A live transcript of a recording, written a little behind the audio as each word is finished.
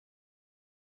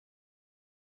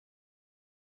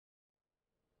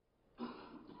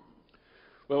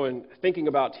Well, in thinking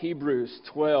about Hebrews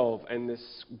 12 and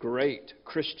this great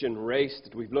Christian race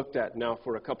that we've looked at now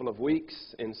for a couple of weeks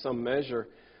in some measure,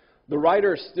 the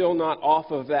writer is still not off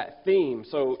of that theme.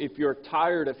 So if you're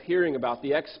tired of hearing about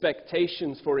the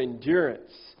expectations for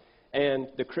endurance and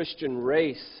the Christian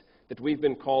race that we've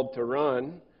been called to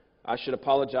run, I should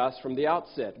apologize from the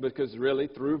outset, because really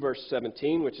through verse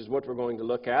 17, which is what we're going to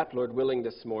look at, Lord willing,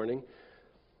 this morning,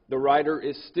 the writer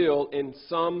is still in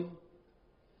some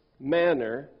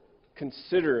manner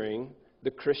considering the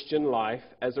Christian life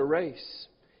as a race.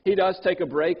 He does take a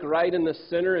break right in the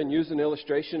center and use an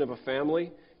illustration of a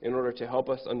family in order to help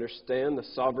us understand the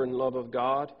sovereign love of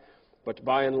God. But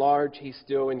by and large, he's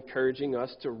still encouraging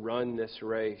us to run this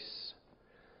race.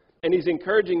 And he's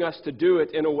encouraging us to do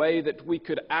it in a way that we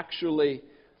could actually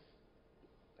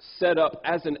set up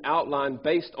as an outline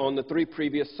based on the three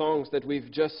previous songs that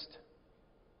we've just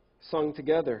sung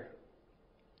together.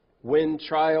 When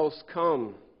trials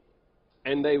come,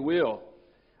 and they will,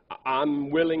 I'm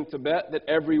willing to bet that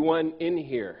everyone in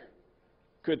here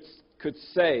could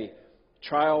say,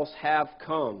 trials have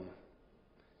come.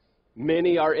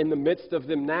 Many are in the midst of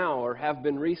them now or have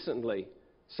been recently.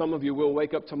 Some of you will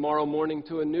wake up tomorrow morning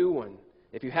to a new one.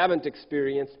 If you haven't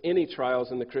experienced any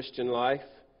trials in the Christian life,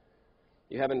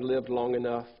 you haven't lived long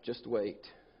enough. Just wait.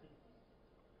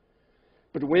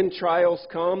 But when trials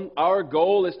come, our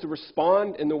goal is to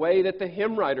respond in the way that the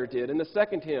hymn writer did in the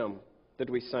second hymn that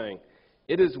we sang.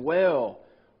 It is well,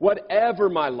 whatever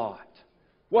my lot,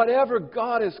 whatever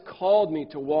God has called me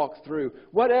to walk through,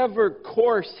 whatever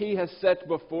course He has set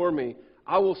before me,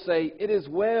 I will say, it is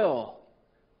well.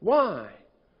 Why?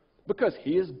 Because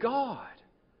He is God.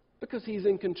 Because He's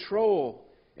in control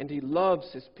and He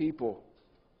loves His people.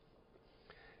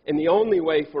 And the only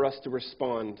way for us to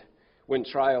respond when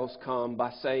trials come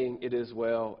by saying it is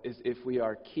well is if we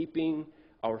are keeping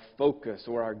our focus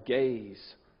or our gaze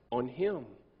on Him,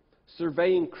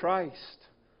 surveying Christ,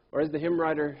 or as the hymn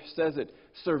writer says it,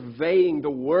 surveying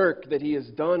the work that He has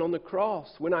done on the cross.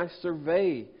 When I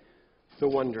survey the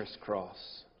wondrous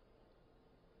cross.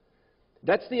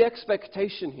 That's the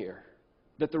expectation here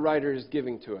that the writer is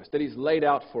giving to us, that he's laid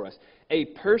out for us. A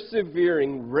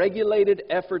persevering, regulated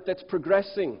effort that's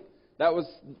progressing. That was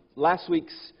last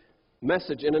week's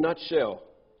message in a nutshell.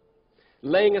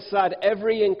 Laying aside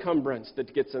every encumbrance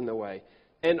that gets in the way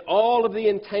and all of the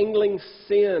entangling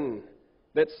sin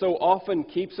that so often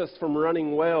keeps us from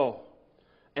running well,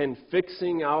 and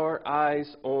fixing our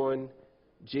eyes on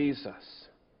Jesus.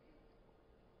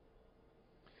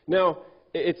 Now,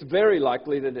 it's very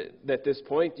likely that at this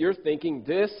point you're thinking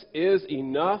this is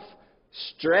enough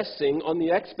stressing on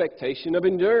the expectation of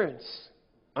endurance.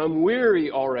 I'm weary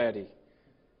already.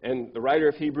 And the writer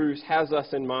of Hebrews has us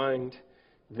in mind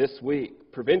this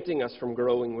week, preventing us from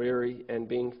growing weary and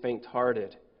being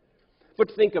faint-hearted. But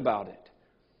think about it.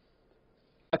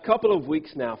 A couple of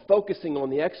weeks now, focusing on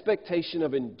the expectation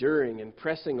of enduring and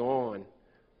pressing on.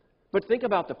 But think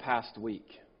about the past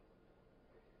week.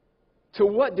 To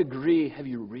what degree have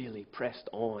you really pressed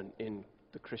on in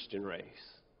the Christian race?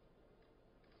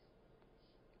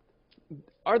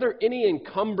 Are there any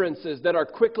encumbrances that are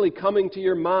quickly coming to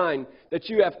your mind that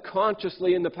you have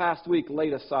consciously in the past week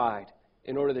laid aside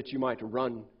in order that you might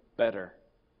run better?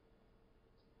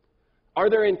 Are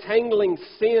there entangling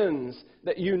sins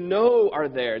that you know are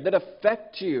there that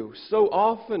affect you so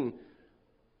often?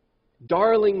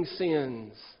 Darling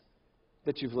sins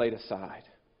that you've laid aside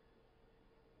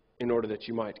in order that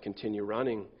you might continue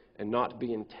running and not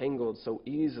be entangled so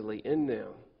easily in them.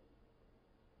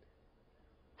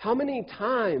 How many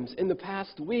times in the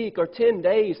past week or 10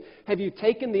 days have you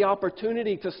taken the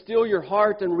opportunity to still your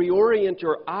heart and reorient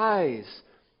your eyes,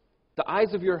 the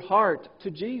eyes of your heart, to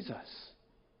Jesus?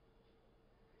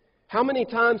 How many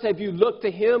times have you looked to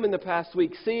Him in the past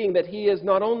week, seeing that He is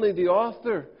not only the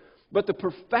author, but the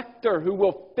perfecter who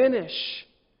will finish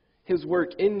His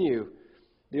work in you,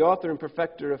 the author and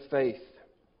perfecter of faith?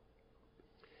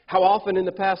 How often in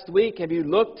the past week have you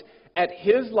looked at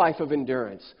His life of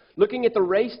endurance, looking at the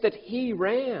race that He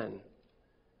ran?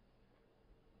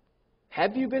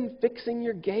 Have you been fixing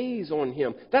your gaze on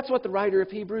Him? That's what the writer of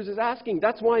Hebrews is asking.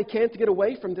 That's why he can't get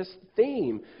away from this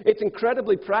theme. It's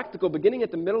incredibly practical. Beginning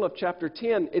at the middle of chapter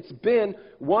 10, it's been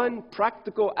one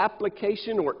practical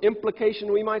application or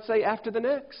implication, we might say, after the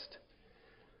next,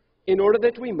 in order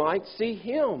that we might see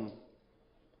Him,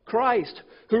 Christ,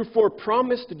 who for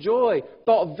promised joy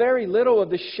thought very little of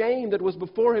the shame that was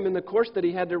before Him in the course that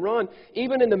He had to run,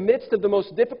 even in the midst of the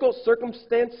most difficult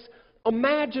circumstance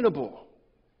imaginable.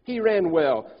 He ran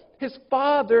well. His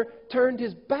Father turned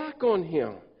His back on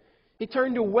Him. He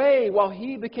turned away while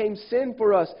He became sin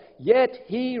for us, yet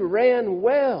He ran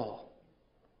well.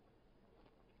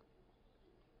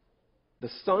 the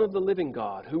Son of the living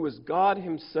God, who was God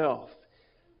himself,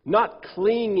 not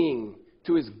clinging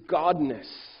to his godness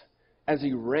as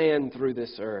he ran through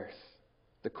this earth,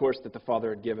 the course that the Father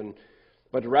had given,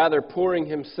 but rather pouring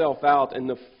himself out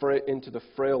into the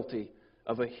frailty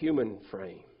of a human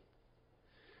frame.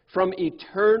 From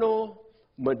eternal,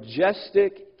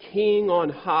 majestic King on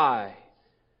high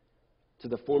to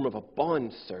the form of a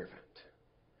bondservant.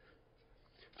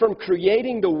 From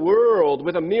creating the world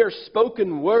with a mere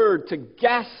spoken word to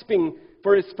gasping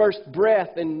for his first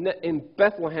breath in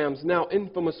Bethlehem's now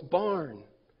infamous barn.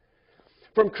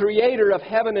 From creator of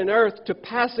heaven and earth to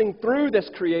passing through this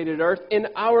created earth in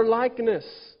our likeness.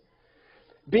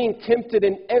 Being tempted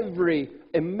in every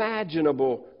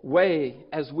imaginable way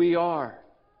as we are,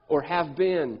 or have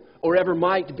been, or ever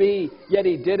might be, yet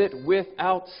he did it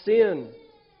without sin.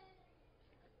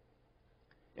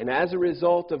 And as a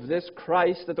result of this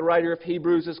Christ that the writer of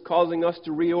Hebrews is causing us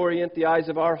to reorient the eyes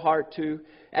of our heart to,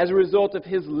 as a result of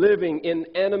his living in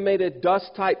animated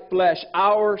dust-type flesh,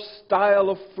 our style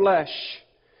of flesh,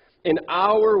 in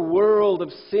our world of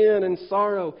sin and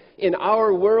sorrow, in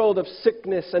our world of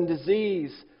sickness and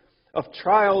disease, of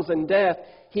trials and death,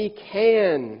 he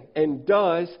can and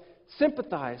does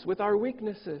sympathize with our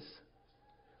weaknesses.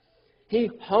 He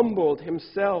humbled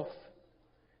himself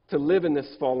to live in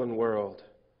this fallen world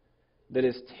that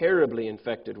is terribly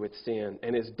infected with sin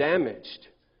and is damaged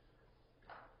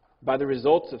by the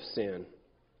results of sin.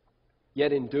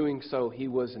 Yet in doing so, he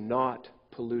was not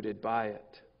polluted by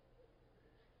it.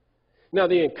 Now,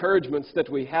 the encouragements that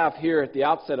we have here at the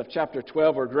outset of chapter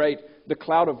 12 are great. The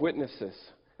cloud of witnesses.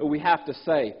 We have to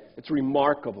say, it's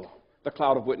remarkable, the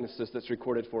cloud of witnesses that's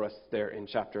recorded for us there in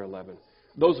chapter 11.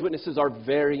 Those witnesses are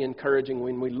very encouraging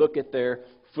when we look at their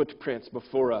footprints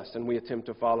before us and we attempt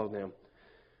to follow them.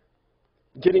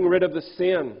 Getting rid of the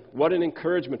sin, what an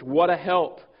encouragement, what a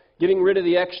help. Getting rid of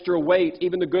the extra weight,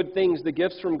 even the good things, the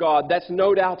gifts from God, that's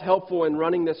no doubt helpful in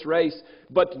running this race.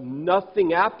 But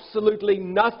nothing, absolutely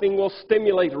nothing will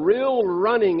stimulate real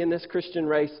running in this Christian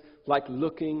race like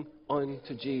looking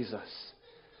unto Jesus.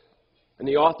 And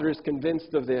the author is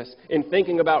convinced of this. In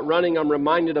thinking about running, I'm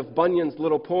reminded of Bunyan's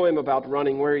little poem about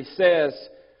running where he says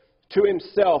to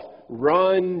himself,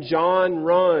 "Run, John,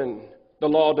 run, the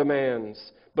law demands,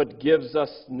 but gives us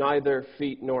neither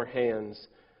feet nor hands.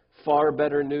 Far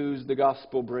better news the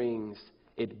gospel brings.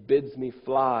 It bids me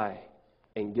fly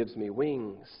and gives me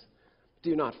wings." Do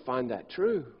you not find that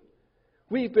true?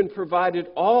 We've been provided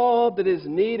all that is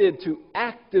needed to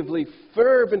actively,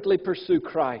 fervently pursue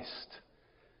Christ.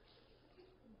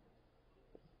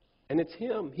 And it's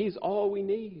him. He's all we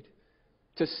need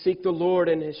to seek the Lord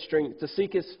in his strength, to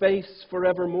seek his face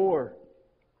forevermore.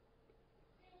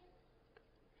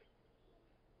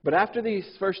 But after these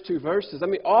first two verses,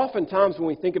 oftentimes when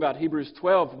we think about Hebrews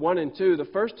 12, 1 and 2, the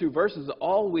first two verses are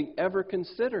all we ever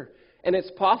consider. And it's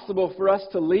possible for us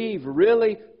to leave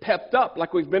really pepped up,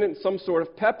 like we've been in some sort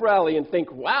of pep rally and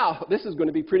think, wow, this is going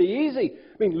to be pretty easy.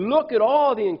 Look at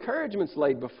all the encouragements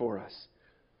laid before us.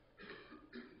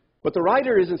 But the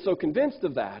writer isn't so convinced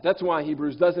of that. That's why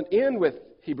Hebrews doesn't end with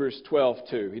Hebrews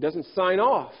 12:2. He doesn't sign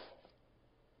off,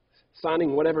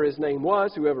 signing whatever his name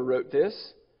was, whoever wrote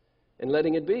this, and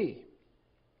letting it be.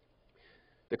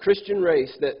 The Christian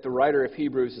race that the writer of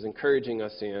Hebrews is encouraging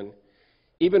us in,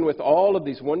 even with all of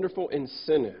these wonderful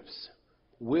incentives,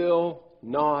 will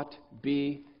not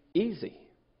be easy.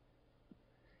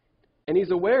 And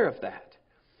he's aware of that.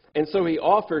 And so he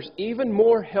offers even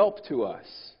more help to us.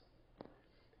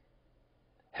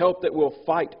 Help that will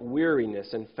fight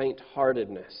weariness and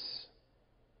faint-heartedness.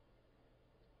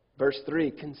 Verse 3,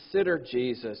 consider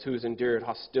Jesus, who has endured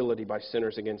hostility by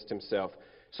sinners against himself,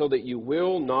 so that you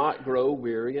will not grow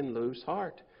weary and lose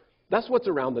heart. That's what's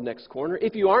around the next corner.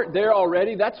 If you aren't there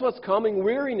already, that's what's coming.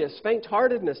 Weariness,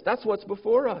 faint-heartedness, that's what's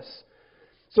before us.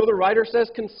 So the writer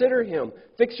says, consider him.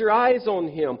 Fix your eyes on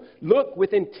him. Look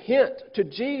with intent to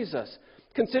Jesus,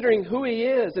 considering who he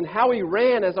is and how he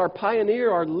ran as our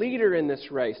pioneer, our leader in this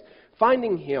race.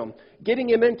 Finding him, getting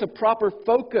him into proper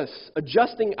focus,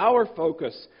 adjusting our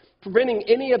focus, preventing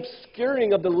any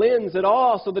obscuring of the lens at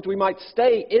all so that we might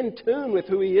stay in tune with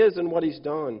who he is and what he's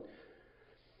done.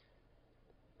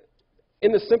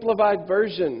 In the simplified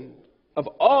version of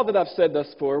all that I've said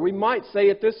thus far, we might say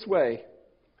it this way: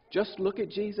 just look at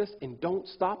Jesus and don't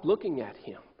stop looking at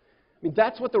him.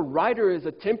 That's what the writer is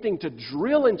attempting to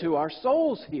drill into our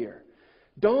souls here.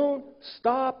 Don't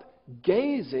stop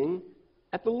gazing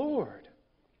at the Lord.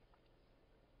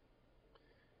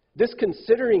 This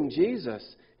considering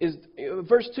Jesus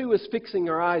verse 2 is fixing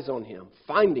our eyes on Him,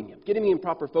 finding Him, getting Him in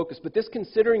proper focus. But this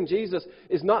considering Jesus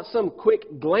is not some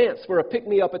quick glance for a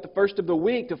pick-me-up at the first of the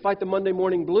week to fight the Monday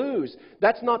morning blues.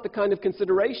 That's not the kind of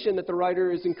consideration that the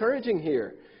writer is encouraging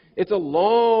here. It's a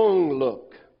long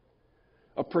look,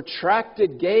 a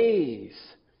protracted gaze,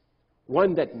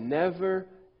 one that never,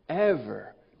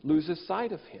 ever loses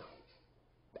sight of Him.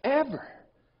 Ever.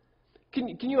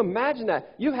 Can you imagine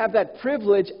that? You have that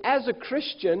privilege as a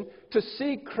Christian to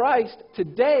see Christ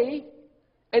today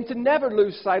and to never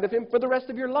lose sight of Him for the rest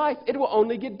of your life. It will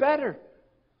only get better.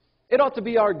 It ought to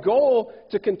be our goal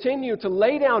to continue to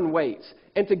lay down weights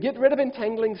and to get rid of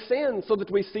entangling sins so that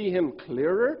we see Him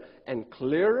clearer and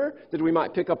clearer, that we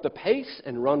might pick up the pace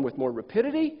and run with more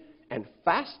rapidity and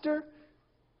faster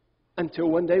until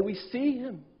one day we see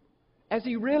Him as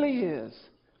He really is.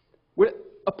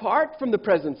 Apart from the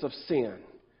presence of sin,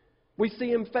 we see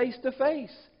Him face to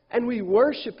face and we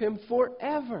worship Him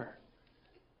forever.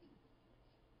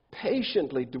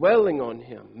 Patiently dwelling on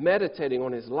Him, meditating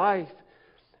on His life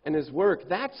and His work.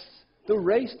 That's the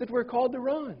race that we're called to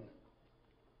run.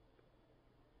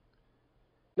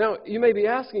 Now, you may be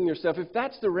asking yourself, if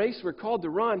that's the race we're called to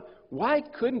run, why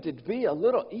couldn't it be a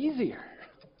little easier?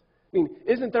 I mean,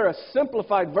 isn't there a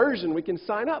simplified version we can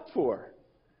sign up for?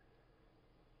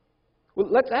 Well,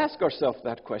 let's ask ourselves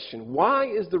that question. Why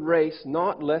is the race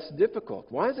not less difficult?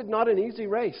 Why is it not an easy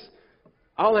race?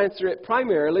 I'll answer it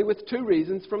primarily with two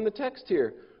reasons from the text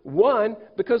here. One,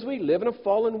 because we live in a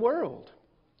fallen world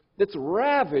that's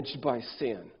ravaged by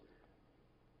sin.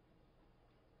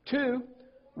 Two,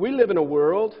 we live in a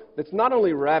world that's not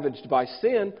only ravaged by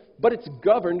sin, but it's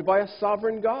governed by a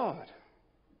sovereign God.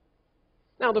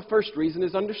 Now, the first reason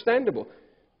is understandable.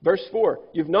 Verse 4,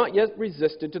 you've not yet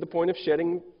resisted to the point of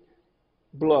shedding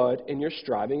blood in your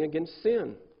striving against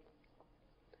sin.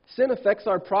 Sin affects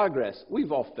our progress.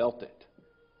 We've all felt it.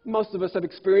 Most of us have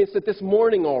experienced it this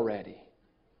morning already.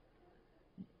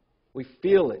 We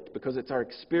feel it because it's our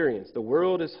experience. The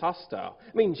world is hostile.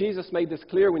 I mean, Jesus made this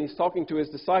clear when He's talking to His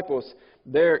disciples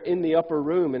there in the upper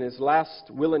room in His last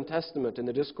will and testament in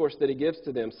the discourse that He gives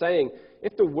to them, saying,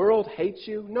 if the world hates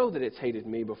you, know that it's hated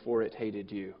me before it hated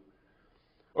you.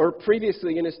 Or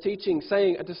previously in His teaching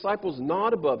saying, a disciple's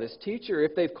not above his teacher.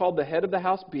 If they've called the head of the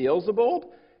house Beelzebub,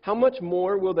 how much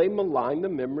more will they malign the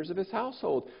members of his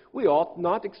household? We ought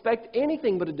not expect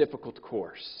anything but a difficult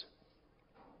course.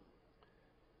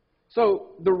 So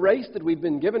the race that we've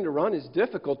been given to run is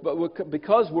difficult, but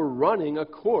because we're running a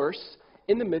course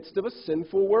in the midst of a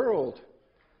sinful world.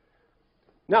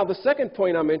 Now, the second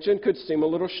point I mentioned could seem a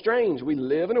little strange. We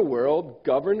live in a world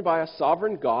governed by a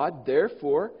sovereign God,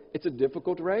 therefore, it's a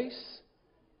difficult race.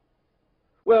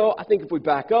 Well, I think if we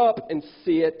back up and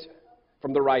see it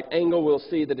from the right angle, we'll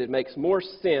see that it makes more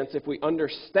sense if we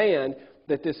understand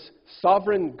that this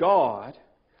sovereign God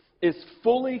is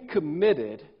fully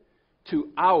committed to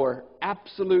our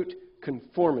absolute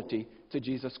conformity to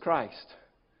Jesus Christ.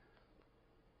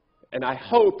 And I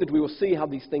hope that we will see how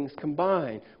these things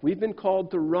combine. We've been called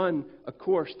to run a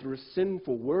course through a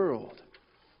sinful world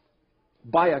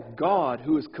by a God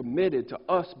who is committed to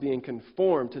us being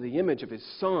conformed to the image of His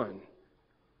Son.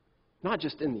 Not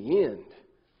just in the end,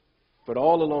 but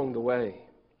all along the way.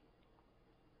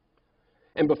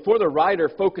 And before the writer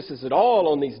focuses at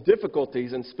all on these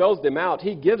difficulties and spells them out,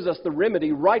 he gives us the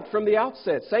remedy right from the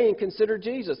outset, saying, consider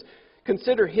Jesus.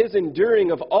 Consider His enduring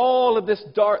of all that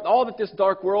this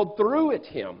dark world threw at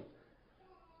Him.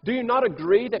 Do you not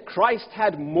agree that Christ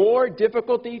had more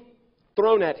difficulty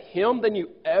thrown at Him than you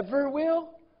ever will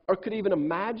or could even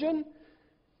imagine?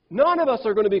 None of us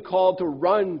are going to be called to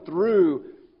run through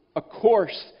a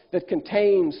course that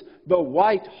contains the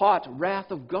white-hot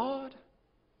wrath of God.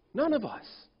 None of us.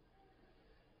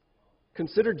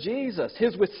 Consider Jesus,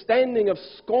 His withstanding of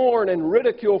scorn and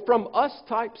ridicule from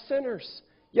us-type sinners.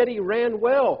 Yet He ran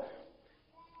well.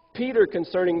 Peter,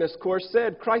 concerning this course,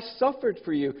 said, Christ suffered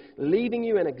for you, leaving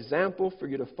you an example for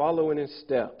you to follow in His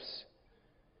steps.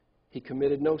 He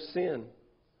committed no sin.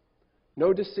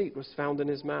 No deceit was found in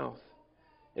His mouth.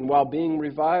 And while being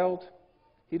reviled,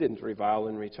 He didn't revile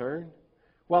in return.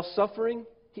 While suffering,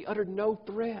 He uttered no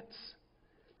threats.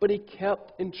 But He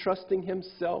kept entrusting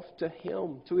Himself to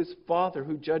Him, to His Father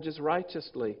who judges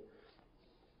righteously.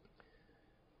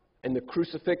 And the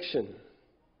crucifixion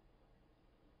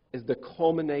is the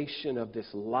culmination of this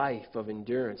life of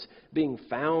endurance. Being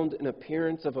found in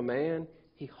appearance of a man,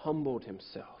 He humbled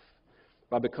Himself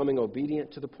by becoming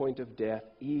obedient to the point of death,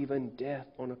 even death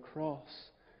on a cross.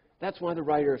 That's why the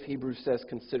writer of Hebrews says,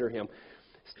 consider Him.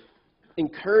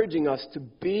 Encouraging us to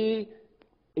be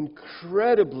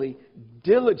incredibly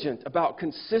diligent about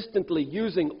consistently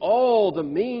using all the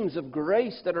means of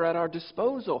grace that are at our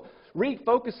disposal,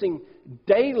 refocusing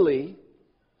daily,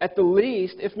 at the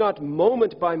least, if not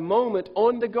moment by moment,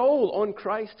 on the goal, on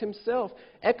Christ Himself,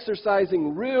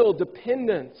 exercising real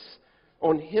dependence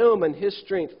on Him and His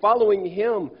strength, following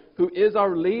Him who is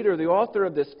our leader, the author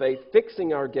of this faith,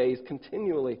 fixing our gaze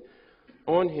continually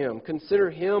on Him. Consider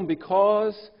Him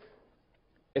because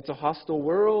it's a hostile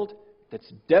world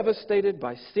that's devastated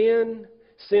by sin,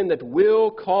 sin that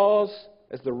will cause,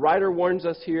 as the writer warns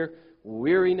us here,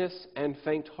 weariness and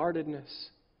faint-heartedness.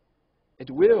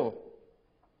 It will.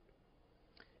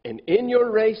 And in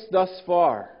your race thus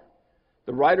far,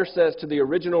 the writer says to the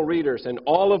original readers and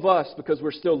all of us, because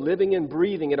we're still living and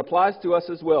breathing, it applies to us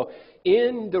as well.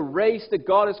 In the race that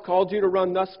God has called you to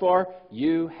run thus far,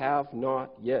 you have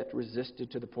not yet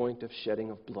resisted to the point of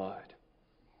shedding of blood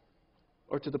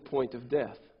or to the point of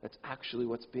death. That's actually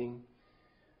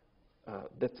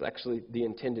that's actually the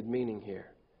intended meaning here.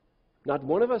 Not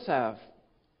one of us have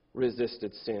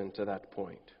resisted sin to that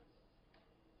point.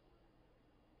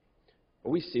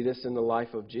 We see this in the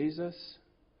life of Jesus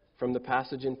from the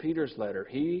passage in Peter's letter.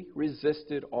 He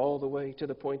resisted all the way to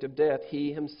the point of death.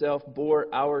 He Himself bore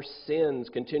our sins,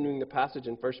 continuing the passage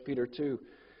in 1 Peter 2.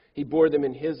 He bore them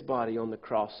in His body on the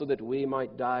cross so that we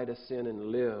might die to sin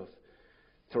and live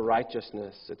to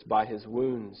righteousness. It's by His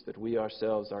wounds that we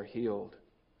ourselves are healed.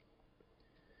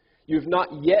 You've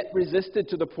not yet resisted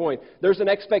to the point. There's an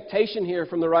expectation here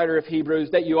from the writer of Hebrews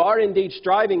that you are indeed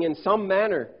striving in some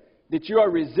manner, that you are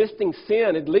resisting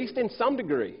sin, at least in some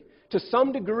degree. To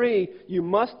some degree, you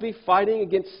must be fighting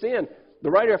against sin.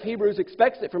 The writer of Hebrews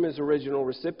expects it from his original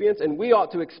recipients, and we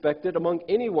ought to expect it among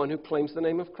anyone who claims the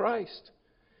name of Christ.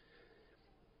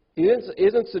 He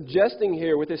isn't suggesting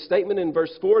here with his statement in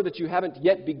verse 4 that you haven't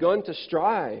yet begun to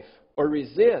strive or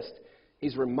resist.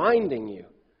 He's reminding you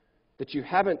that you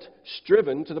haven't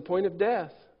striven to the point of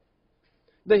death.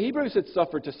 The Hebrews had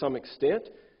suffered to some extent.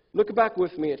 Look back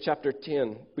with me at chapter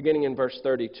 10, beginning in verse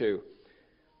 32.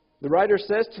 The writer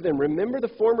says to them, "Remember the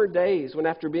former days when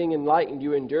after being enlightened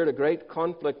you endured a great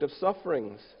conflict of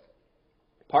sufferings,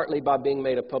 partly by being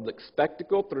made a public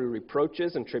spectacle through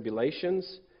reproaches and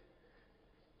tribulations,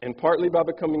 and partly by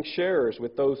becoming sharers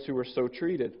with those who were so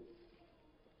treated.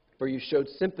 For you showed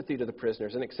sympathy to the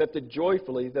prisoners and accepted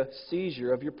joyfully the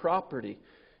seizure of your property,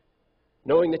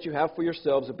 knowing that you have for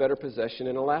yourselves a better possession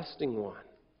and a lasting one."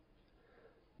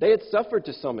 They had suffered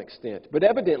to some extent, but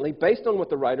evidently, based on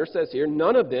what the writer says here,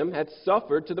 none of them had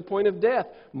suffered to the point of death.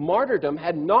 Martyrdom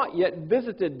had not yet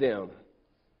visited them.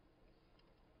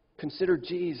 Consider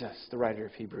Jesus, the writer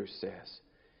of Hebrews says.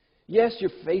 Yes, you're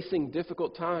facing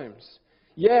difficult times.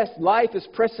 Yes, life is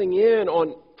pressing in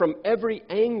from every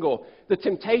angle. The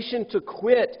temptation to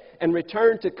quit and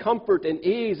return to comfort and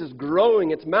ease is growing.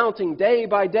 It's mounting day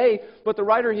by day. But the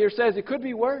writer here says it could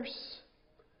be worse.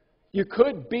 You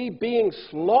could be being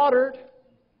slaughtered,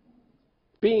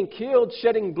 being killed,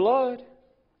 shedding blood.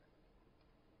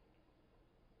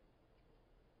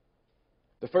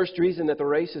 The first reason that the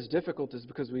race is difficult is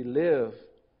because we live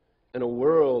in a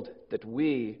world that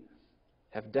we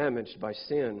have damaged by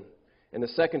sin. And the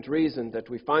second reason that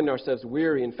we find ourselves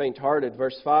weary and faint-hearted,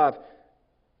 verse 5,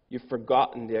 you've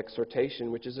forgotten the exhortation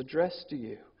which is addressed to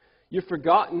you. You've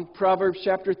forgotten Proverbs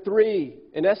chapter 3,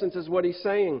 in essence, is what he's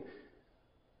saying,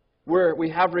 where we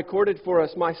have recorded for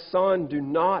us, "My son, do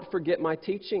not forget my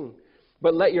teaching,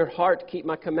 but let your heart keep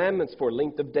my commandments, for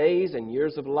length of days and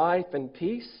years of life and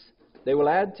peace they will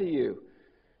add to you.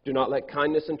 Do not let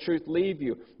kindness and truth leave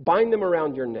you. Bind them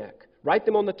around your neck. Write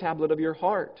them on the tablet of your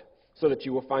heart, so that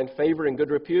you will find favor and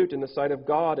good repute in the sight of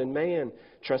God and man.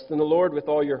 Trust in the Lord with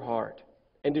all your heart,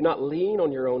 and do not lean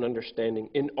on your own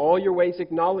understanding. In all your ways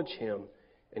acknowledge Him,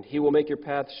 and He will make your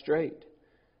path straight.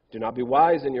 Do not be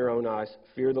wise in your own eyes.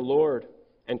 Fear the Lord,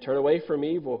 and turn away from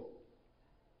evil.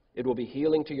 It will be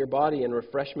healing to your body and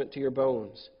refreshment to your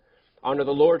bones. Honor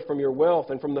the Lord from your wealth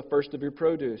and from the first of your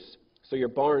produce, so your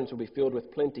barns will be filled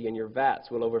with plenty, and your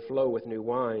vats will overflow with new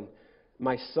wine.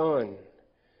 My son,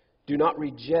 do not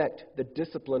reject the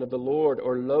discipline of the Lord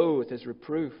or loathe His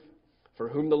reproof. For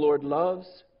whom the Lord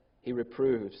loves, He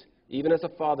reproves, even as a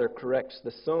father corrects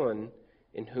the son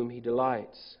in whom He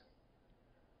delights."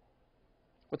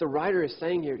 What the writer is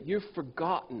saying here, you've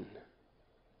forgotten.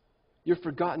 You've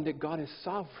forgotten that God is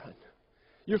sovereign.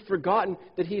 You've forgotten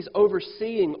that He's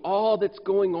overseeing all that's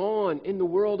going on in the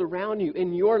world around you,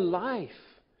 in your life.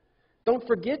 Don't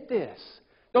forget this.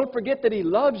 Don't forget that He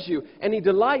loves you and He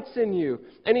delights in you,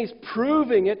 and He's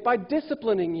proving it by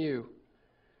disciplining you.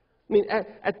 I mean,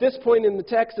 at this point in the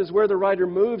text is where the writer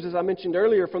moves, as I mentioned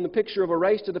earlier, from the picture of a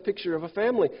race to the picture of a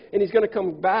family. And he's going to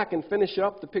come back and finish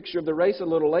up the picture of the race a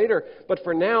little later. But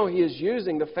for now, he is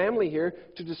using the family here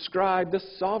to describe the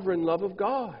sovereign love of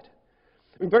God.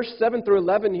 In verse 7 through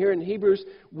 11 here in Hebrews,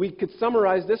 we could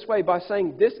summarize this way by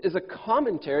saying this is a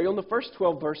commentary on the first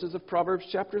 12 verses of Proverbs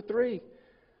chapter 3.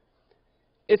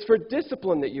 It's for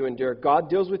discipline that you endure. God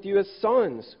deals with you as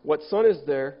sons. What son is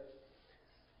there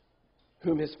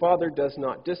whom his father does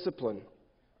not discipline?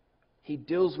 He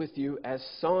deals with you as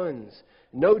sons.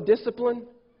 No discipline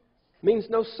means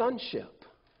no sonship.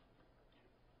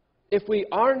 If we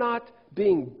are not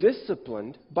being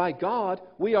disciplined by God,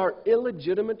 we are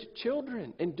illegitimate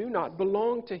children and do not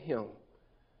belong to Him.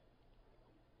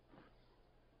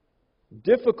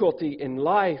 Difficulty in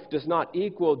life does not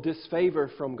equal disfavor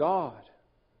from God,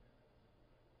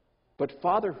 but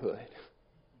fatherhood.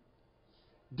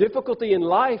 Difficulty in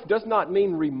life does not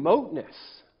mean remoteness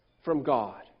from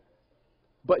God,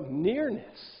 but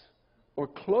nearness or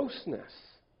closeness.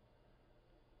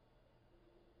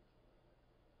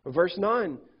 Verse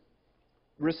 9,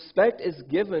 respect is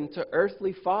given to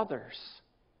earthly fathers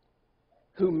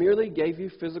who merely gave you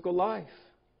physical life.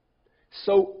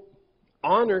 So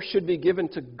honor should be given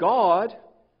to God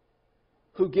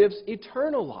who gives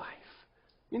eternal life.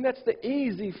 I mean, that's the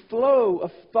easy flow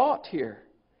of thought here.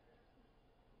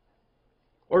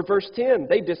 Or verse 10,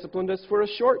 they disciplined us for a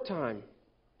short time,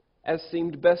 as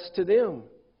seemed best to them.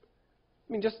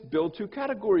 I mean, just build two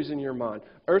categories in your mind.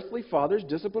 Earthly fathers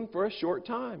discipline for a short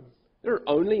time. They're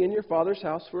only in your Father's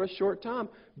house for a short time.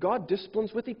 God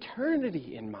disciplines with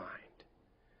eternity in mind.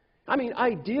 I mean,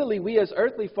 ideally, we as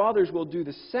earthly fathers will do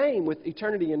the same with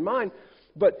eternity in mind,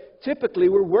 but typically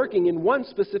we're working in one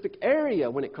specific area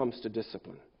when it comes to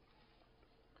discipline.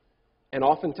 And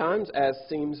oftentimes, as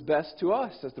seems best to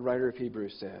us, as the writer of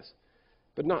Hebrews says.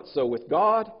 But not so with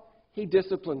God. He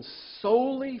disciplines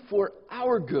solely for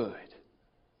our good.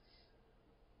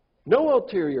 No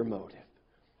ulterior motive.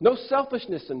 No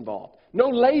selfishness involved. No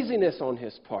laziness on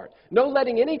His part. No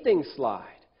letting anything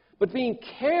slide. But being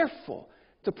careful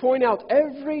to point out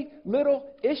every little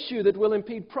issue that will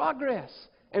impede progress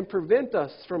and prevent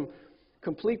us from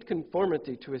complete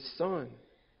conformity to His Son.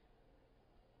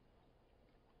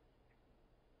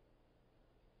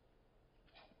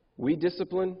 We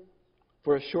discipline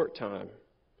for a short time,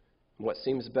 what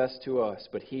seems best to us,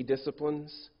 but He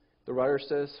disciplines, the writer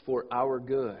says, for our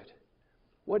good.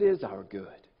 What is our good?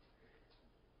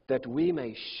 That we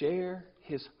may share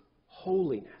His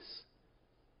holiness.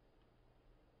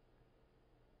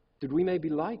 That we may be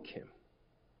like Him.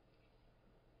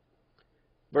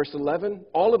 Verse 11,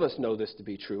 all of us know this to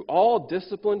be true. All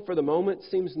discipline for the moment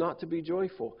seems not to be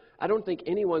joyful. I don't think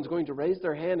anyone's going to raise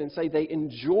their hand and say they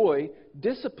enjoy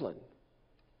discipline.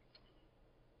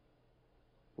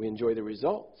 We enjoy the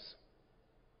results.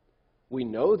 We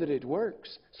know that it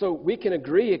works. So we can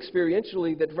agree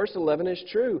experientially that verse 11 is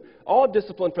true. All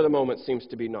discipline for the moment seems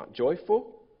to be not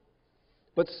joyful,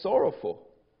 but sorrowful.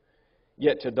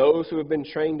 Yet to those who have been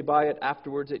trained by it,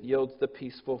 afterwards it yields the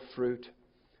peaceful fruit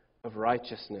of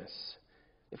righteousness.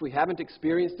 If we haven't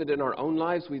experienced it in our own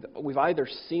lives, we've either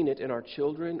seen it in our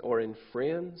children or in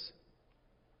friends.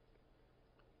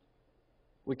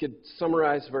 We could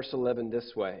summarize verse 11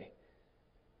 this way.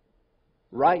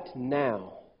 Right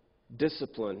now,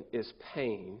 discipline is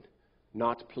pain,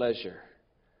 not pleasure.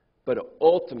 But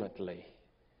ultimately,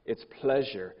 it's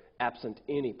pleasure absent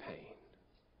any pain.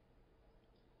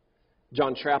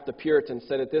 John Trapp, the Puritan,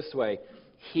 said it this way.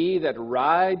 He that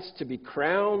rides to be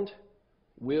crowned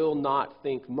will not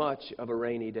think much of a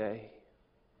rainy day.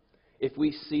 If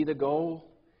we see the goal,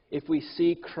 if we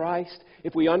see Christ,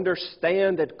 if we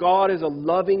understand that God is a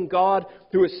loving God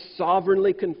who is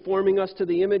sovereignly conforming us to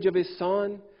the image of His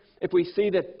Son, if we see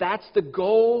that that's the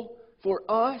goal for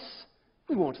us,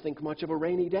 we won't think much of a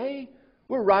rainy day.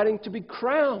 We're riding to be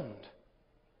crowned.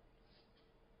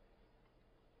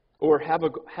 Or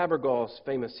Habergal's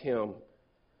famous hymn,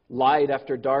 light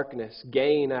after darkness,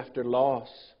 gain after loss,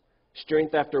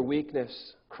 strength after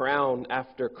weakness, crown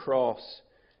after cross,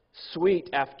 sweet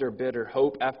after bitter,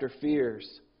 hope after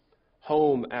fears,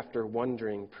 home after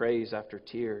wandering, praise after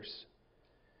tears,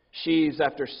 sheaves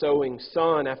after sowing,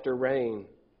 sun after rain,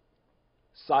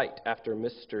 sight after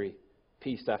mystery,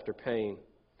 peace after pain,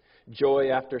 joy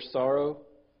after sorrow,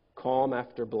 calm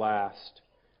after blast,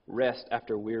 rest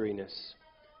after weariness,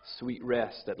 sweet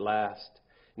rest at last,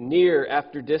 near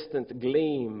after distant,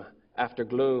 gleam after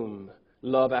gloom,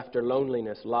 love after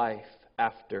loneliness, life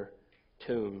after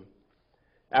tomb.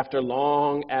 After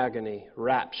long agony,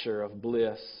 rapture of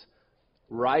bliss,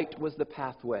 right was the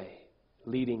pathway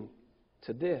leading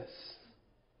to this.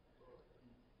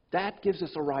 That gives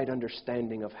us a right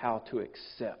understanding of how to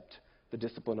accept the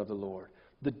discipline of the Lord,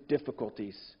 the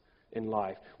difficulties in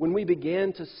life. When we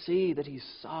begin to see that He's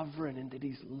sovereign and that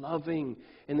He's loving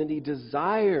and that He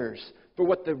desires for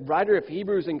what the writer of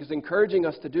Hebrews is encouraging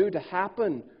us to do to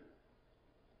happen.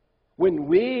 When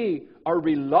we are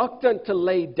reluctant to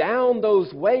lay down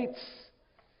those weights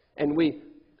and we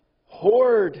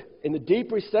hoard in the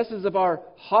deep recesses of our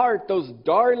heart those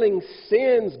darling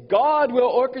sins, God will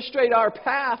orchestrate our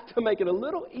path to make it a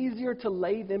little easier to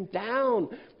lay them down,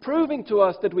 proving to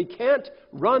us that we can't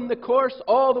run the course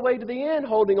all the way to the end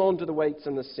holding on to the weights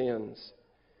and the sins.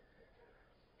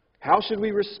 How should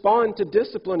we respond to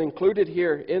discipline? Included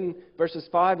here in verses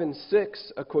 5 and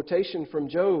 6, a quotation from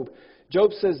Job.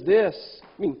 Job says this.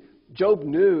 Job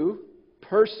knew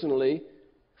personally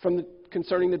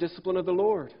concerning the discipline of the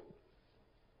Lord.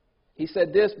 He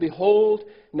said this, "Behold,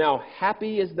 now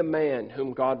happy is the man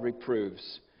whom God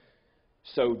reproves.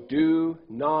 So do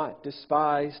not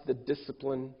despise the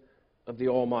discipline of the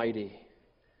Almighty."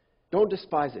 Don't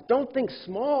despise it. Don't think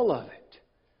small of it.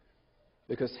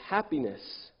 Because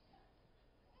happiness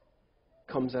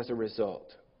comes as a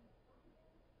result.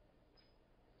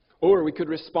 Or we could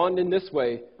respond in this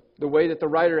way, the way that the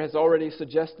writer has already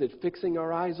suggested, fixing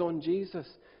our eyes on Jesus,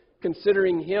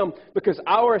 considering Him, because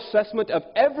our assessment of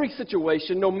every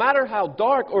situation, no matter how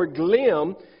dark or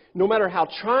glim, no matter how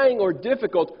trying or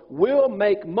difficult, will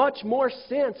make much more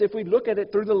sense if we look at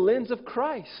it through the lens of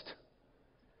Christ.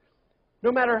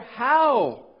 No matter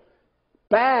how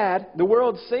bad the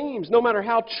world seems, no matter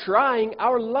how trying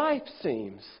our life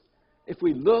seems, if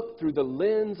we look through the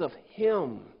lens of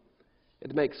Him,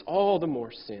 it makes all the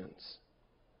more sense.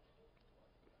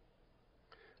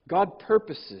 God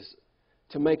purposes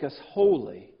to make us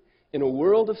holy in a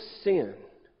world of sin,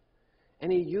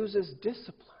 and He uses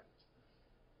discipline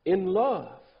in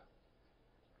love.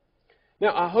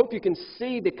 Now, I hope you can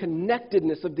see the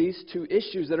connectedness of these two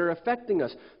issues that are affecting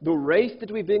us. The race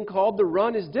that we've been called to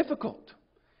run is difficult.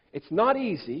 It's not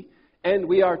easy, and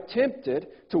we are tempted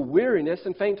to weariness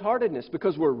and faint-heartedness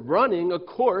because we're running a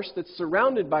course that's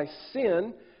surrounded by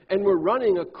sin, and we're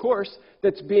running a course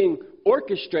that's being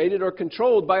orchestrated or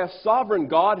controlled by a sovereign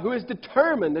God who is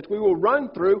determined that we will run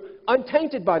through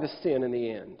untainted by the sin in the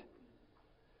end.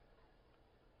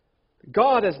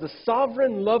 God, as the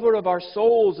sovereign lover of our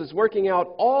souls, is working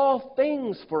out all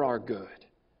things for our good.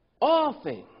 All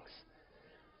things.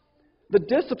 The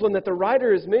discipline that the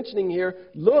writer is mentioning here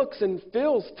looks and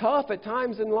feels tough at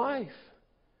times in life.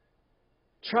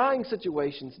 Trying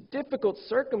situations, difficult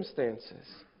circumstances.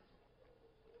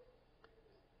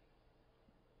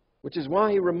 Which is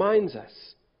why he reminds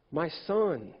us, "My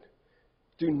son,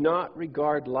 do not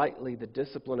regard lightly the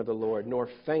discipline of the Lord, nor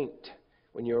faint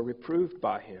when you are reproved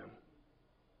by Him."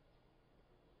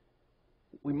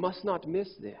 We must not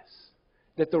miss this,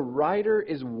 that the writer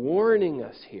is warning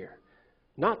us here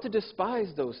not to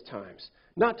despise those times,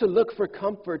 not to look for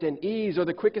comfort and ease or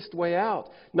the quickest way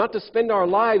out, not to spend our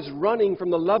lives running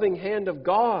from the loving hand of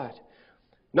God,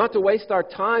 not to waste our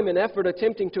time and effort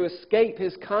attempting to escape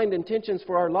His kind intentions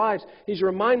for our lives. He's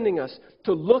reminding us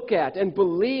to look at and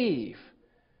believe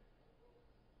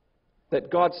that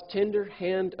God's tender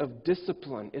hand of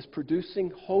discipline is producing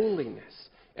holiness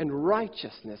and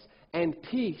righteousness and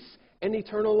peace and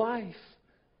eternal life.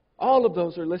 All of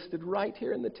those are listed right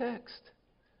here in the text.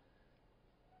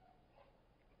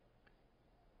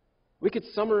 We could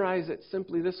summarize it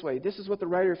simply this way. This is what the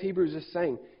writer of Hebrews is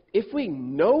saying. If we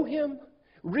know Him,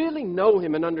 really know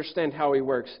Him and understand how He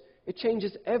works, it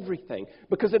changes everything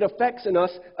because it affects in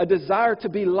us a desire to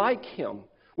be like Him,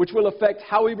 which will affect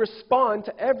how we respond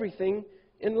to everything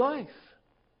in life.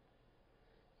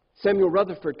 Samuel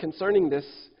Rutherford, concerning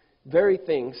this very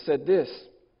thing, said this,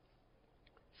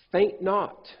 "Faint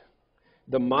not,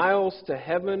 the miles to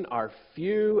heaven are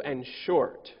few and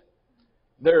short.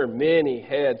 There are many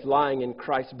heads lying in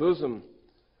Christ's bosom,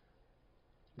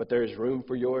 but there is room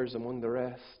for yours among the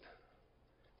rest."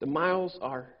 The miles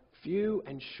are few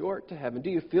and short to heaven.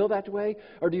 Do you feel that way?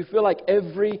 Or do you feel like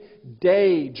every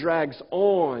day drags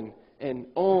on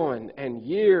and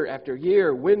year after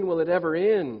year? When will it ever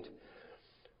end?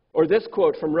 Or this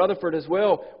quote from Rutherford as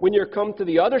well, "When you're come to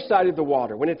the other side of the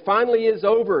water, when it finally is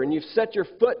over and you've set your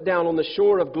foot down on the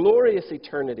shore of glorious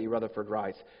eternity," Rutherford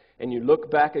writes, "and you look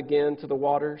back again to the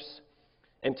waters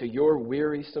and to your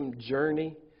wearisome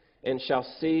journey, and shall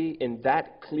see in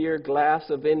that clear glass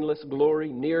of endless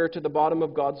glory, nearer to the bottom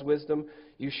of God's wisdom,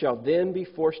 you shall then be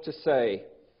forced to say,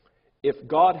 'If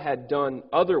God had done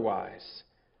otherwise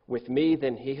with me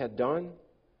than He had done,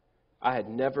 I had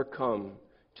never come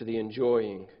to the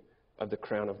enjoying of the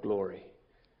crown of glory.'"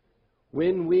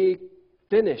 When we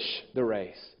finish the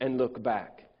race and look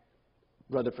back,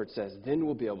 Rutherford says, then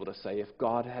we'll be able to say, if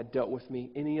God had dealt with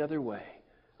me any other way,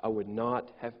 I would not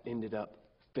have ended up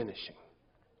finishing.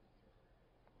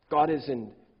 God is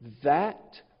in that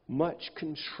much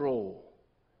control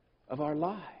of our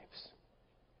lives.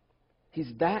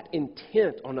 He's that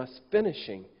intent on us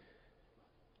finishing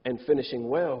and finishing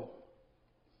well.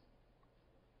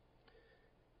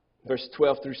 Verse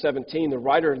 12 through 17, the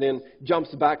writer then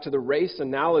jumps back to the race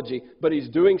analogy, but he's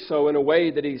doing so in a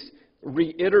way that he's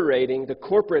reiterating the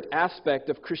corporate aspect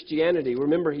of Christianity.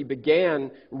 Remember, he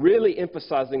began really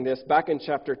emphasizing this back in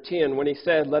chapter 10 when he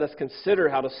said, let us consider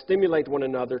how to stimulate one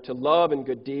another to love and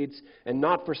good deeds and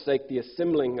not forsake the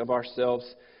assembling of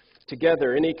ourselves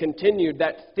together. And he continued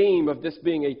that theme of this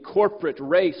being a corporate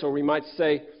race, or we might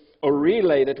say a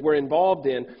relay that we're involved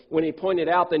in, when he pointed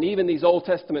out that even these Old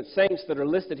Testament saints that are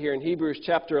listed here in Hebrews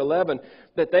chapter 11,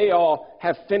 that they all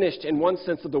have finished in one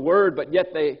sense of the word, but yet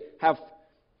they have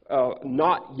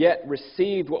not yet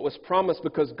received what was promised,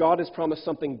 because God has promised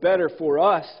something better for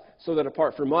us, so that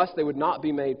apart from us they would not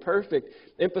be made perfect.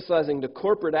 Emphasizing the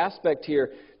corporate aspect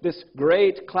here, this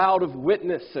great cloud of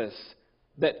witnesses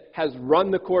that has run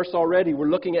the course already. We're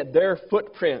looking at their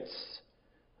footprints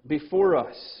before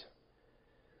us.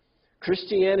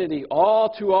 Christianity,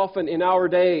 all too often in our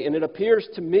day, and it appears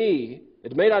to me,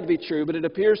 it may not be true, but it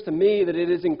appears to me that it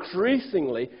is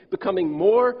increasingly becoming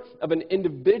more of an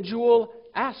individual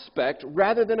aspect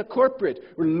rather than a corporate.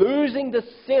 We're losing the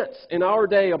sense in our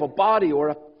day of a body or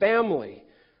a family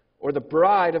or the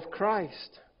bride of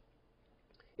Christ.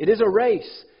 It is a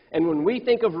race. And when we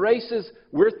think of races,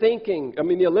 we're thinking,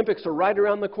 the Olympics are right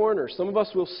around the corner. Some of us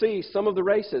will see some of the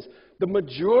races. The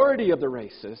majority of the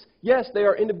races, yes, they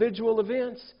are individual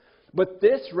events. But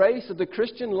this race of the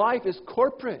Christian life is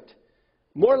corporate.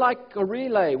 More like a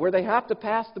relay where they have to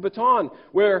pass the baton,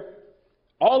 where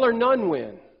all or none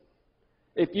win.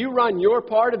 If you run your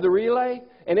part of the relay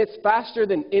and it's faster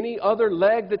than any other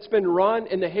leg that's been run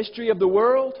in the history of the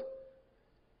world,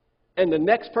 and the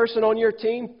next person on your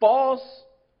team falls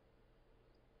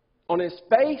on his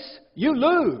face, you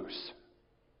lose.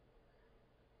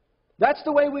 That's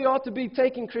the way we ought to be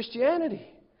taking Christianity.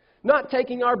 Not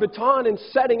taking our baton and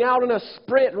setting out in a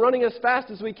sprint, running as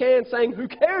fast as we can, saying, who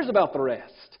cares about the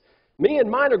rest? Me and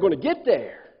mine are going to get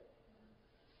there.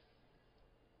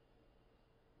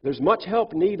 There's much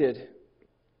help needed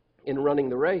in running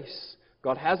the race.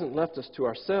 God hasn't left us to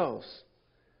ourselves.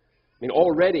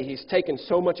 Already He's taken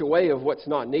so much away of what's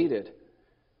not needed.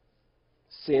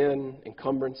 Sin,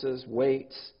 encumbrances,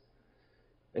 weights.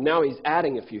 And now He's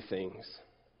adding a few things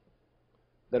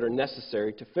that are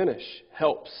necessary to finish.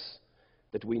 Helps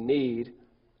that we need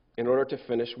in order to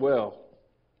finish well.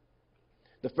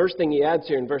 The first thing He adds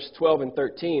here in verse 12 and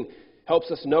 13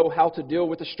 helps us know how to deal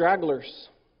with the stragglers.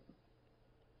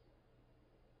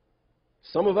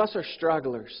 Some of us are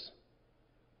stragglers.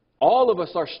 All of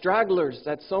us are stragglers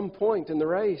at some point in the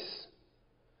race.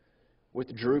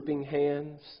 With drooping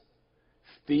hands,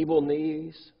 feeble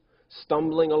knees,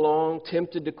 stumbling along,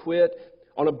 tempted to quit,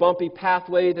 on a bumpy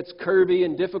pathway that's curvy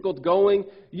and difficult going.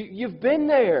 You've been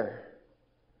there.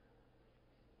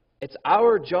 It's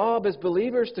our job as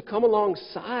believers to come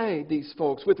alongside these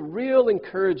folks with real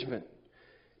encouragement,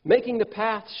 making the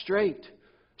path straight,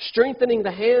 strengthening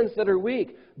the hands that are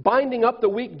weak, binding up the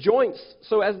weak joints,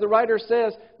 so as the writer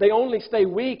says, they only stay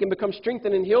weak and become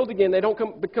strengthened and healed again. They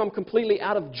don't become completely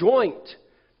out of joint,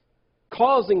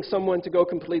 causing someone to go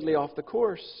completely off the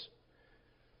course.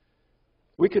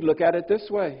 We could look at it this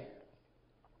way.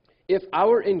 If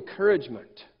our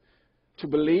encouragement to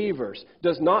believers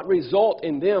does not result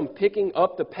in them picking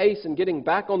up the pace and getting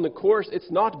back on the course,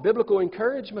 it's not biblical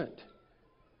encouragement.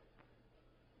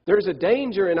 There's a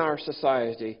danger in our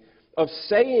society of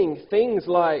saying things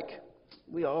like,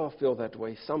 we all feel that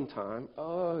way sometime.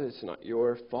 Oh, it's not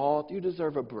your fault. You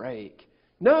deserve a break.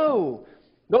 No,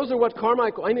 those are what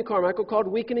Amy Carmichael called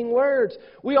weakening words.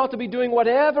 We ought to be doing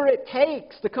whatever it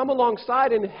takes to come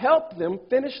alongside and help them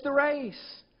finish the race.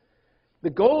 The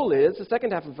goal is, the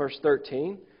second half of verse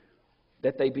 13,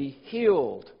 that they be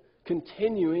healed,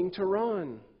 continuing to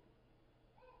run.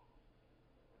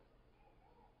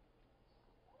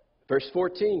 Verse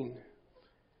 14,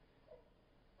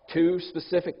 two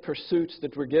specific pursuits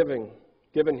that we're given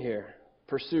here.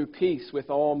 Pursue peace with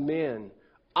all men.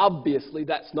 Obviously,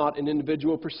 that's not an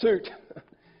individual pursuit.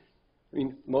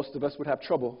 Most of us would have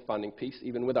trouble finding peace,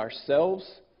 even with ourselves.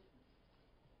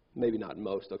 Maybe not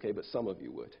most, okay, but some of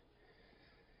you would.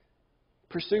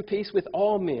 Pursue peace with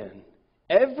all men.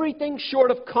 Everything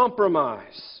short of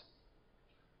compromise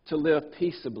to live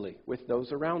peaceably with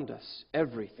those around us.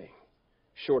 Everything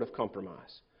short of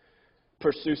compromise.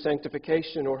 pursue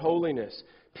sanctification or holiness.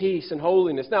 Peace and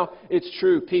holiness. Now, it's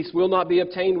true, peace will not be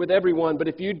obtained with everyone, but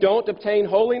if you don't obtain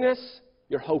holiness,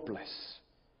 you're hopeless.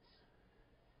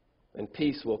 And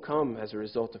peace will come as a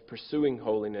result of pursuing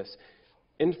holiness.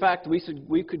 In fact,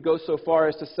 we could go so far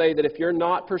as to say that if you're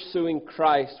not pursuing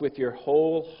Christ with your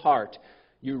whole heart,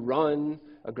 you run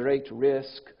a great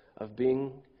risk of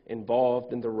being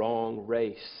involved in the wrong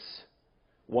race,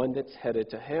 one that's headed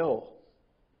to hell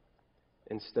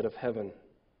instead of heaven.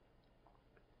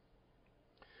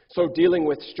 So dealing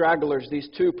with stragglers, these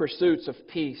two pursuits of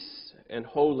peace and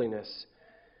holiness,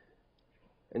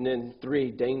 and then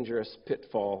 3 dangerous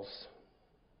pitfalls.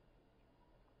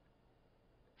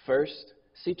 First,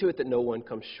 see to it that no one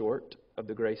comes short of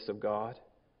the grace of God.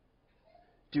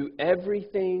 Do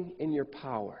everything in your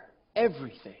power,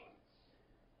 everything,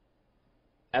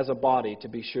 as a body to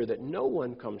be sure that no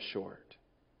one comes short.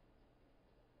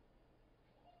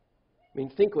 I mean,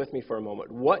 think with me for a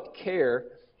moment. What care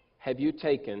have you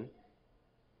taken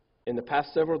in the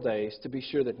past several days to be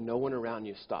sure that no one around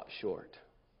you stops short?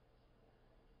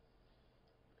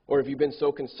 Or have you been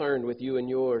so concerned with you and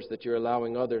yours that you're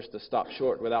allowing others to stop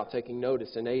short without taking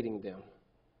notice and aiding them?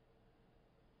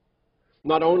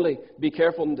 Not only be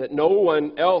careful that no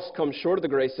one else comes short of the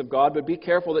grace of God, but be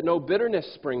careful that no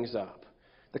bitterness springs up.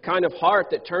 The kind of heart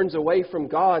that turns away from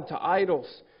God to idols,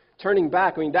 turning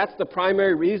back. I mean, that's the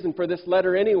primary reason for this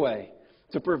letter anyway,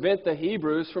 to prevent the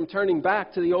Hebrews from turning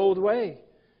back to the old way,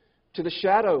 to the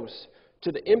shadows,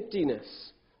 to the emptiness,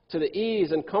 to the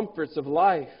ease and comforts of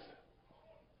life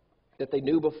that they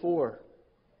knew before.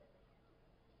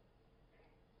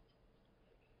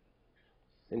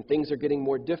 And things are getting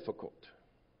more difficult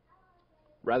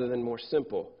rather than more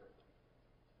simple.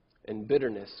 And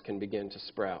bitterness can begin to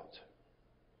sprout.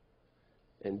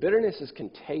 And bitterness is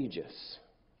contagious.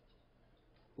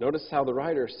 Notice how the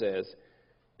writer says,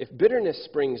 if bitterness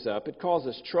springs up, it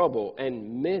causes trouble,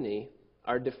 and many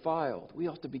are defiled. We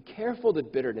ought to be careful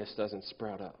that bitterness doesn't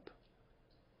sprout up.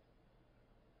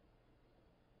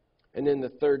 And then the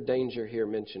third danger here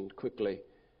mentioned quickly,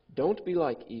 don't be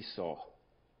like Esau.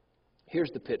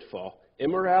 Here's the pitfall,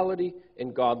 immorality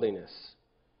and godliness.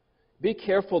 Be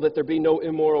careful that there be no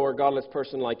immoral or godless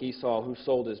person like Esau who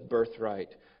sold his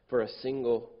birthright for a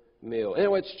single meal.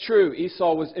 And it's true,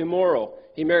 Esau was immoral.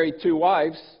 He married 2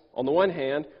 wives on the one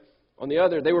hand. On the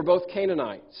other, they were both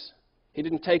Canaanites. He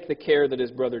didn't take the care that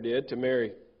his brother did to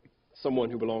marry someone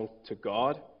who belonged to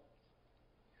God.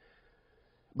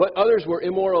 But others were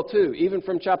immoral too. Even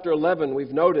from chapter 11,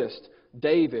 we've noticed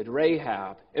David,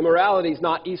 Rahab. Immorality is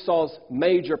not Esau's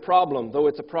major problem, though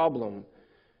it's a problem.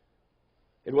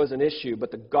 It was an issue,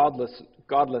 but the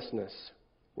godlessness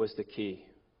was the key.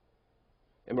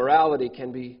 Immorality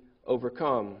can be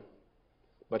overcome,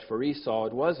 but for Esau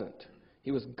it wasn't.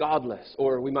 He was godless,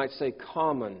 or we might say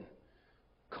common,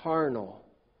 carnal,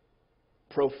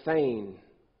 profane,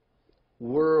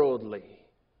 worldly,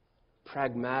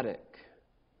 pragmatic.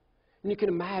 And you can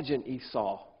imagine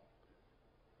Esau.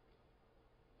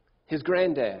 His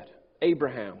granddad,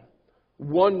 Abraham,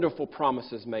 wonderful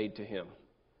promises made to him.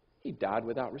 He died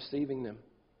without receiving them.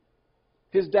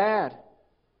 His dad,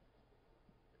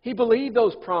 he believed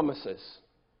those promises.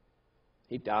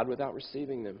 He died without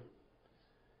receiving them.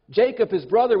 Jacob, his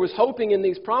brother, was hoping in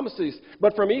these promises,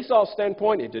 but from Esau's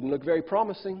standpoint, it didn't look very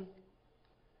promising.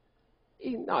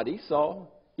 Not Esau.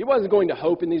 He wasn't going to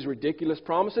hope in these ridiculous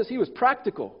promises. He was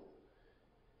practical.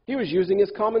 He was using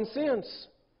his common sense.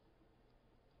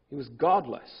 He was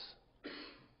godless.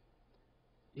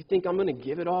 You think I'm going to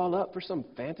give it all up for some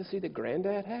fantasy that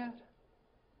Granddad had?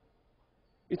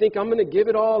 You think I'm going to give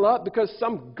it all up because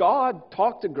some God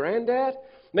talked to Granddad,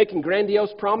 making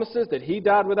grandiose promises that he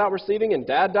died without receiving and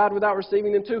Dad died without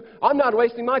receiving them too? I'm not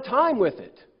wasting my time with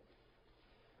it.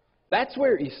 That's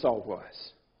where Esau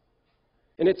was.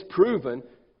 And it's proven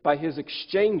by his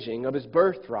exchanging of his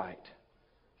birthright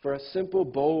for a simple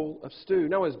bowl of stew.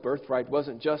 Now, his birthright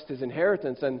wasn't just his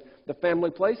inheritance, and the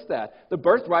family placed that. The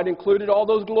birthright included all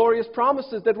those glorious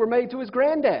promises that were made to his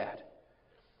granddad.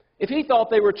 If he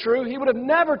thought they were true, he would have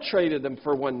never traded them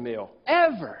for one meal,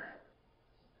 ever.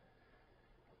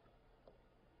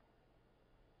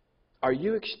 Are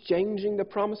you exchanging the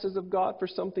promises of God for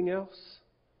something else?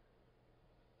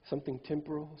 Something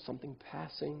temporal, something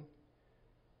passing?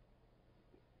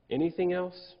 Anything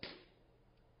else?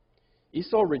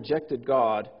 Esau rejected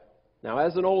God. Now,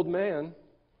 as an old man,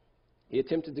 he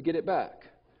attempted to get it back.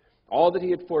 All that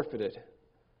he had forfeited.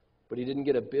 But he didn't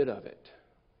get a bit of it.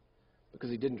 Because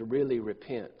he didn't really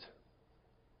repent.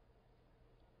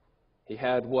 He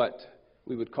had what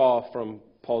we would call, from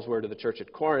Paul's word to the church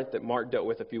at Corinth that Mark dealt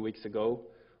with a few weeks ago,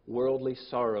 worldly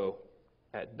sorrow.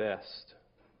 at best.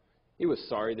 He was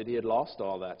sorry that he had lost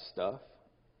all that stuff,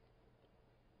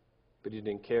 but he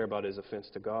didn't care about his offense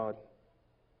to God.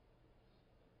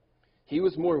 He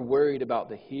was more worried about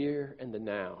the here and the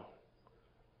now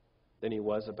than he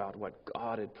was about what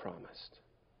God had promised.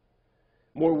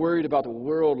 More worried about the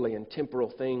worldly and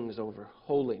temporal things over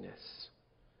holiness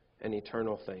and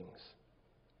eternal things.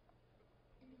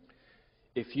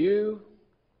 If you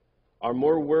are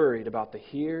more worried about the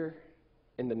here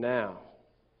and the now,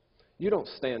 you don't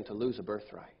stand to lose a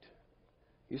birthright.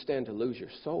 You stand to lose your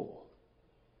soul.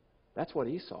 That's what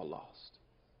Esau lost.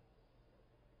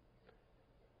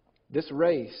 This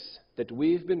race that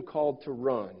we've been called to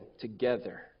run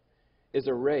together is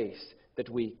a race that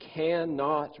we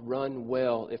cannot run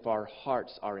well if our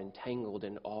hearts are entangled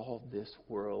in all this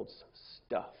world's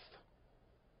stuff.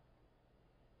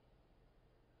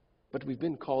 But we've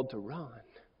been called to run.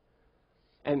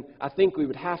 And I think we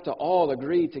would have to all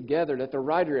agree together that the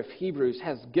writer of Hebrews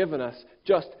has given us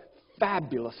just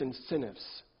fabulous incentives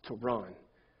to run.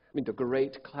 I mean, the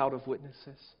great cloud of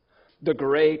witnesses, the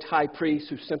great high priest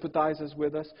who sympathizes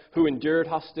with us, who endured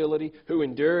hostility, who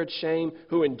endured shame,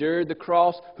 who endured the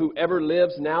cross, who ever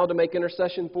lives now to make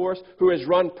intercession for us, who has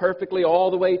run perfectly all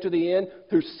the way to the end,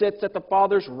 who sits at the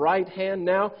Father's right hand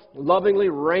now, lovingly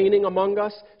reigning among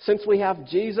us. Since we have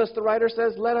Jesus, the writer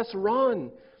says, let us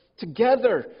run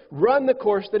together. Run the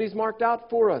course that He's marked out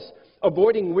for us,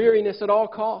 avoiding weariness at all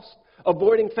costs,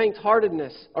 avoiding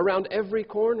faint-heartedness around every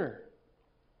corner.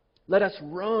 Let us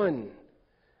run.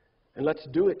 And let's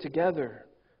do it together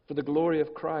for the glory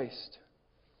of Christ.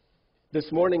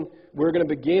 This morning, we're going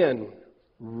to begin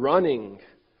running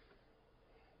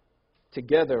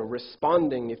together,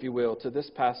 responding, if you will, to this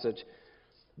passage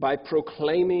by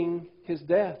proclaiming His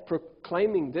death,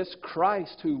 proclaiming this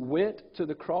Christ who went to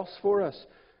the cross for us,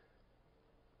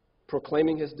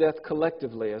 proclaiming His death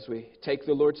collectively as we take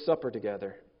the Lord's Supper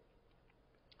together,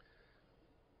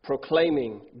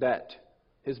 proclaiming that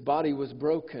His body was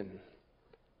broken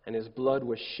and His blood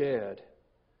was shed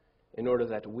in order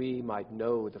that we might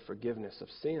know the forgiveness of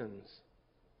sins.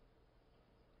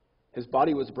 His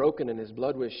body was broken and His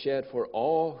blood was shed for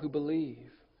all who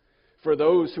believe. For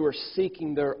those who are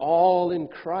seeking their all in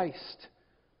Christ,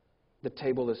 the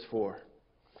table is for.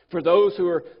 For those who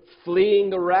are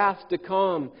fleeing the wrath to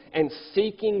come and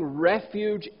seeking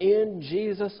refuge in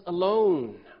Jesus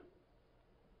alone,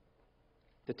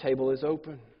 the table is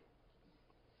open.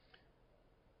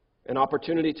 An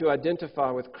opportunity to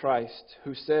identify with Christ,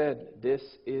 who said, "This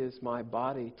is my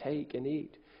body, take and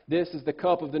eat. This is the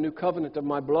cup of the new covenant of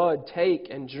my blood, take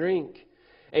and drink."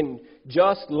 And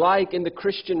just like in the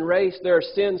Christian race, there are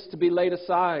sins to be laid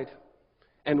aside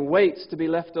and weights to be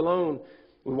left alone.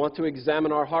 We want to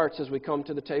examine our hearts as we come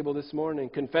to the table this morning,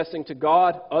 confessing to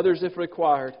God, others if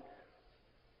required,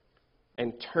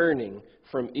 and turning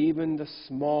from even the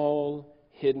small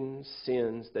hidden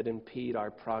sins that impede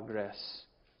our progress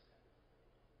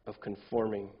of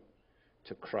conforming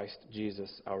to Christ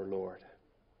Jesus our Lord.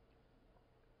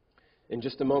 In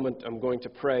just a moment, I'm going to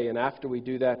pray, and after we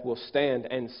do that, we'll stand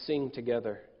and sing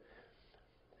together.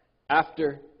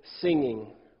 After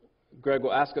singing, Greg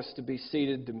will ask us to be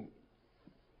seated.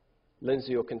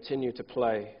 Lindsay will continue to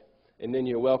play, and then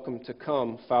you're welcome to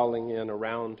come filing in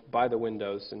around by the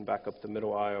windows and back up the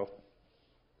middle aisle.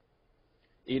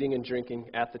 Eating and drinking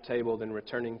at the table, then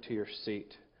returning to your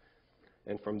seat.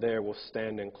 And from there, we'll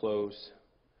stand and close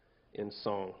in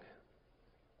song.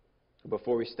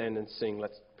 Before we stand and sing,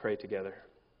 let's pray together.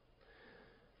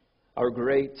 Our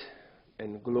great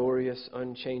and glorious,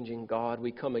 unchanging God,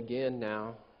 we come again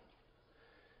now,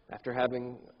 after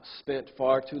having spent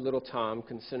far too little time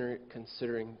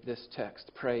considering this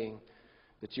text, praying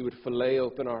that you would fillet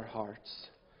open our hearts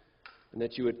and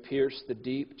that you would pierce the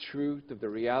deep truth of the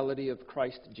reality of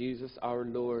Christ Jesus our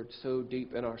Lord so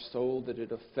deep in our soul that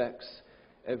it affects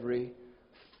every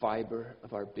fiber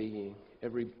of our being,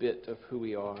 every bit of who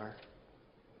we are.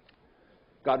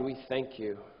 God, we thank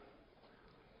you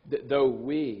that though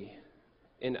we,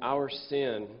 in our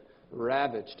sin,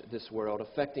 ravaged this world,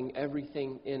 affecting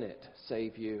everything in it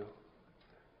save you,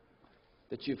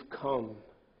 that you've come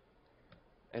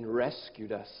and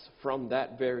rescued us from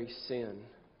that very sin,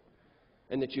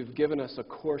 and that you've given us a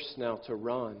course now to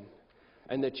run,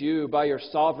 and that you, by your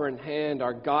sovereign hand,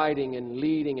 are guiding and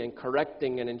leading and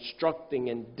correcting and instructing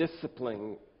and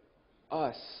disciplining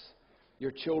us,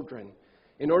 your children,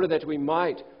 in order that we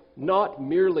might not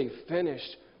merely finish,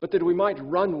 but that we might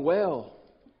run well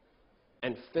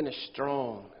and finish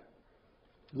strong,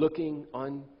 looking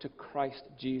unto Christ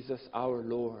Jesus our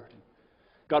Lord.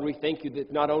 God, we thank you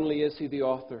that not only is He the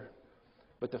author,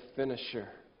 but the finisher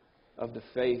of the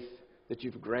faith that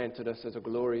you've granted us as a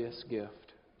glorious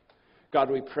gift.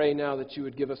 God, we pray now that you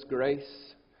would give us grace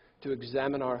to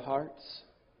examine our hearts,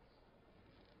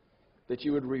 that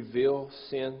you would reveal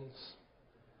sins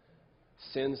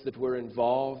that we're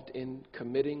involved in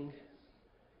committing,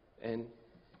 and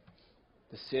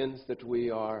the sins that we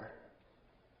are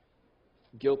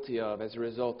guilty of as a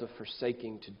result of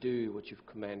forsaking to do what you've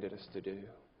commanded us to do.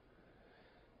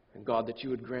 And God, that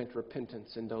you would grant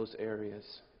repentance in those areas,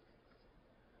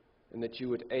 and that you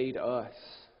would aid us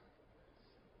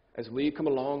as we come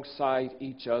alongside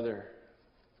each other,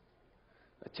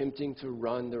 attempting to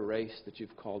run the race that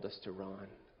you've called us to run.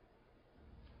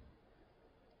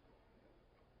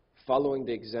 Following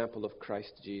the example of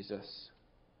Christ Jesus,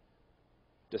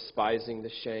 despising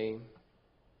the shame,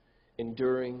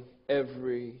 enduring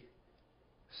every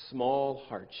small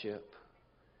hardship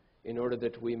in order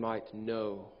that we might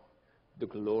know the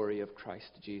glory of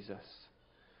Christ Jesus.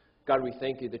 God, we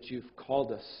thank you that you've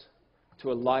called us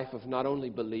to a life of not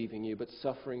only believing you, but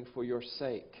suffering for your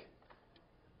sake.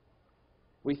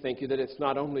 We thank you that it's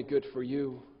not only good for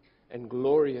you and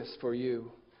glorious for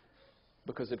you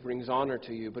because it brings honor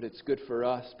to you, but it's good for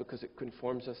us because it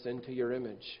conforms us into your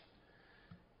image.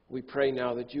 We pray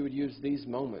now that you would use these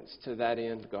moments to that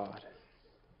end, God,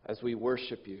 as we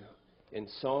worship you in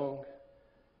song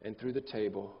and through the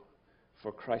table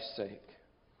for Christ's sake.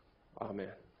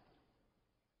 Amen.